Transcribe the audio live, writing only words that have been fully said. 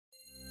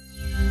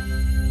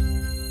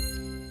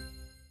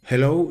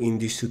Hello, in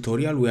this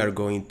tutorial we are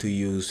going to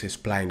use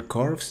spline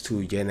curves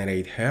to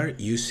generate hair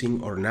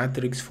using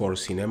Ornatrix for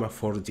Cinema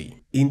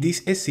 4D. In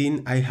this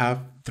scene I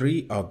have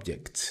three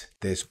objects: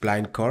 the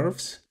spline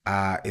curves,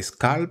 a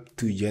scalp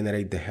to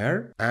generate the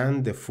hair,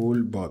 and the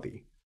full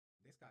body.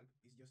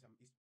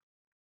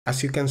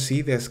 As you can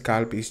see, the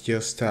scalp is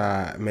just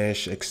a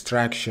mesh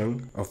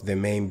extraction of the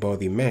main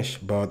body mesh,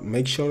 but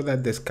make sure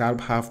that the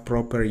scalp have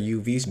proper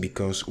UVs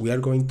because we are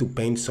going to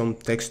paint some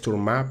texture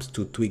maps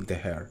to tweak the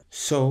hair.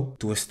 So,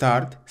 to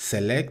start,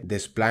 select the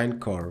spline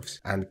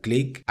curves and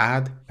click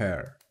Add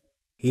Hair.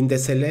 In the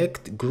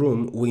Select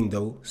Groom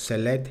window,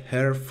 select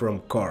Hair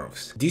from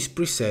Curves. This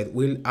preset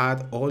will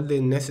add all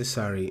the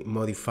necessary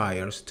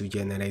modifiers to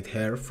generate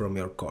hair from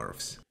your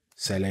curves.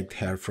 Select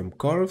Hair from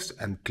Curves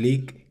and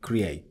click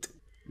Create.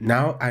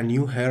 Now a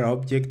new hair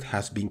object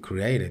has been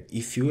created.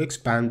 If you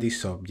expand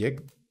this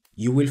object,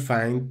 you will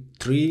find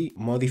three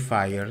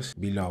modifiers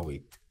below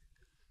it.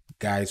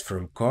 Guides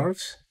from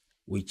Curves,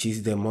 which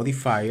is the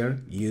modifier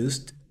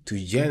used to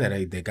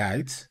generate the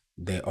guides,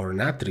 the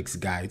Ornatrix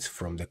guides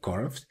from the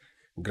curves.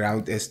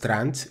 Ground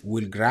strands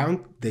will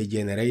ground the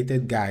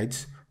generated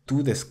guides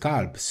to the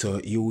scalp, so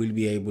you will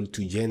be able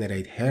to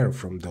generate hair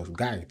from those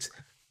guides.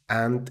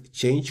 And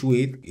Change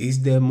Width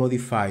is the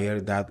modifier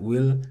that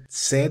will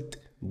set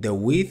the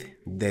width,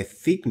 the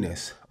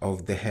thickness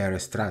of the hair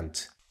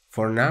strands.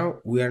 For now,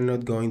 we are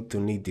not going to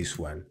need this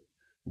one.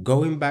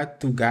 Going back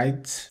to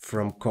guides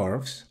from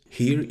curves,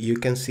 here you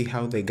can see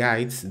how the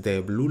guides,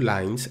 the blue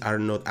lines, are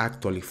not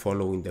actually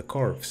following the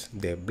curves,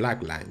 the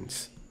black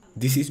lines.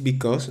 This is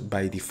because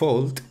by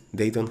default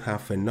they don't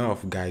have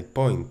enough guide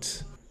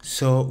points.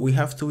 So we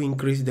have to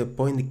increase the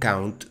point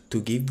count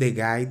to give the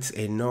guides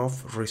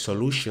enough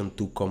resolution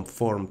to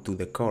conform to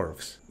the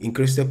curves.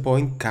 Increase the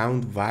point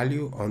count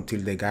value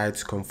until the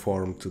guides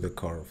conform to the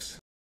curves.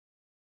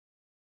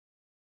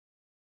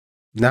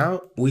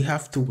 Now we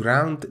have to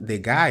ground the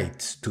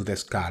guides to the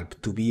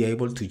scalp to be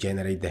able to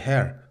generate the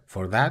hair.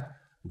 For that,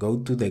 go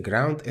to the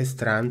Ground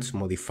Strands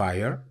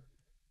modifier,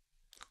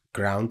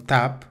 Ground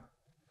tab,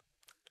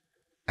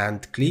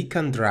 and click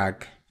and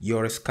drag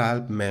your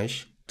scalp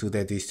mesh to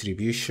the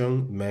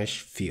distribution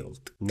mesh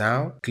field.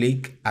 Now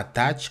click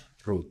Attach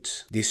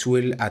Roots. This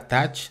will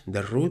attach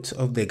the roots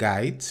of the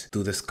guides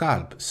to the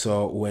scalp,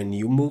 so when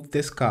you move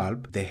the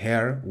scalp, the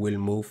hair will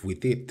move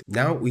with it.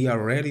 Now we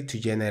are ready to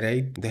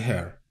generate the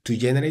hair. To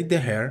generate the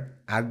hair,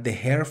 add the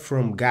Hair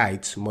from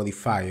Guides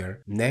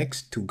modifier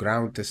next to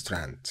Ground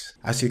Strands.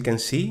 As you can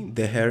see,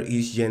 the hair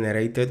is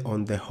generated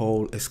on the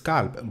whole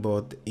scalp,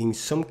 but in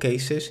some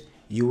cases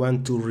you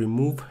want to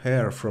remove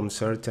hair from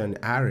certain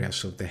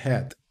areas of the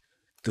head.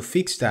 To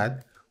fix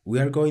that, we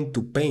are going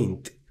to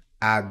paint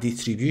a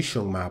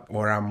distribution map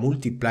or a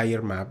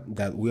multiplier map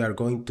that we are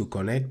going to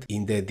connect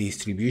in the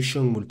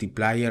distribution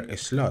multiplier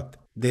slot.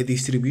 The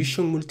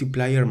distribution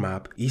multiplier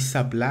map is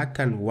a black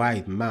and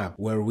white map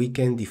where we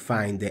can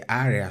define the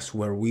areas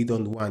where we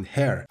don't want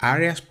hair.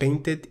 Areas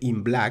painted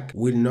in black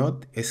will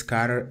not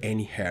scatter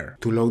any hair.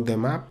 To load the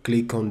map,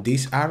 click on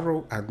this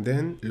arrow and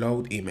then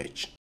Load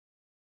Image.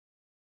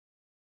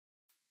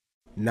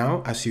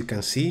 Now, as you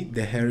can see,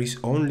 the hair is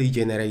only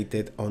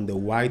generated on the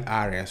white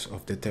areas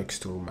of the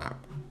texture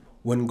map.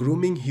 When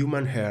grooming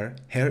human hair,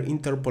 hair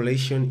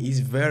interpolation is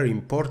very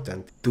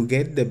important. To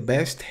get the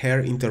best hair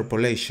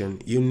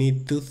interpolation, you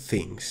need two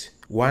things.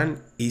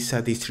 One is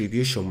a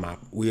distribution map,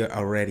 we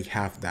already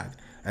have that,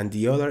 and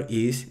the other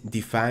is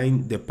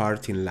define the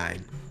parting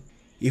line.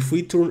 If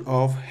we turn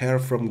off hair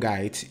from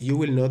guides, you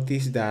will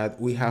notice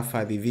that we have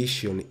a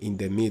division in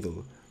the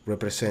middle,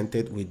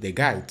 represented with the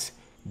guides.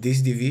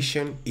 This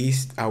division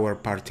is our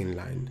parting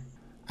line.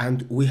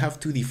 And we have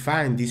to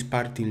define this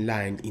parting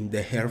line in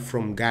the Hair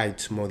from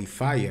Guides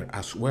modifier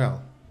as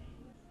well.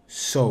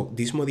 So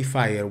this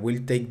modifier will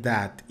take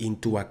that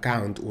into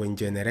account when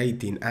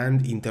generating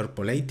and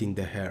interpolating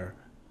the hair.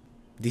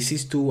 This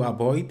is to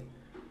avoid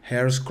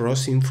hairs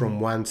crossing from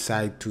one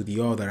side to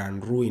the other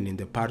and ruining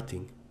the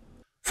parting.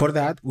 For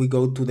that, we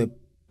go to the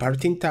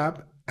Parting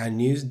tab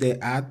and use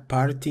the Add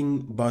Parting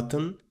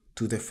button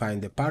to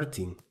define the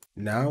parting.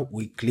 Now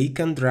we click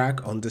and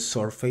drag on the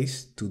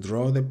surface to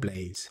draw the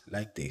blades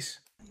like this.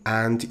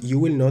 And you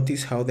will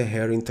notice how the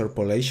hair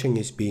interpolation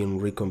is being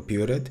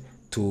recomputed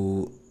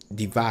to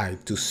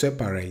divide, to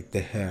separate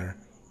the hair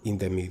in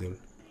the middle.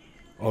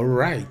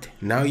 Alright,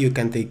 now you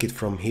can take it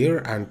from here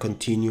and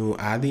continue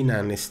adding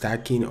and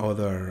stacking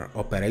other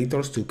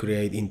operators to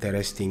create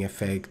interesting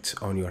effects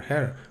on your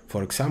hair.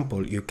 For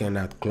example, you can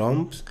add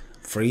clumps,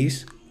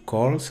 frizz,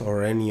 curls,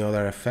 or any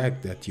other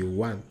effect that you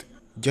want.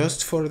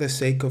 Just for the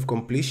sake of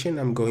completion,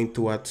 I'm going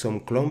to add some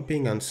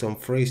clumping and some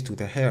frizz to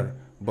the hair,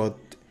 but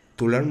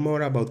to learn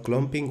more about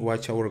clumping,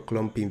 watch our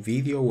clumping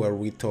video where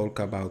we talk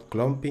about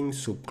clumping,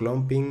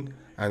 subclumping,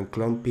 and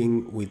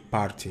clumping with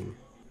parting.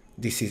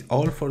 This is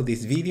all for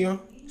this video.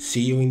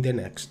 See you in the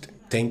next.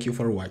 Thank you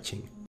for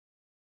watching.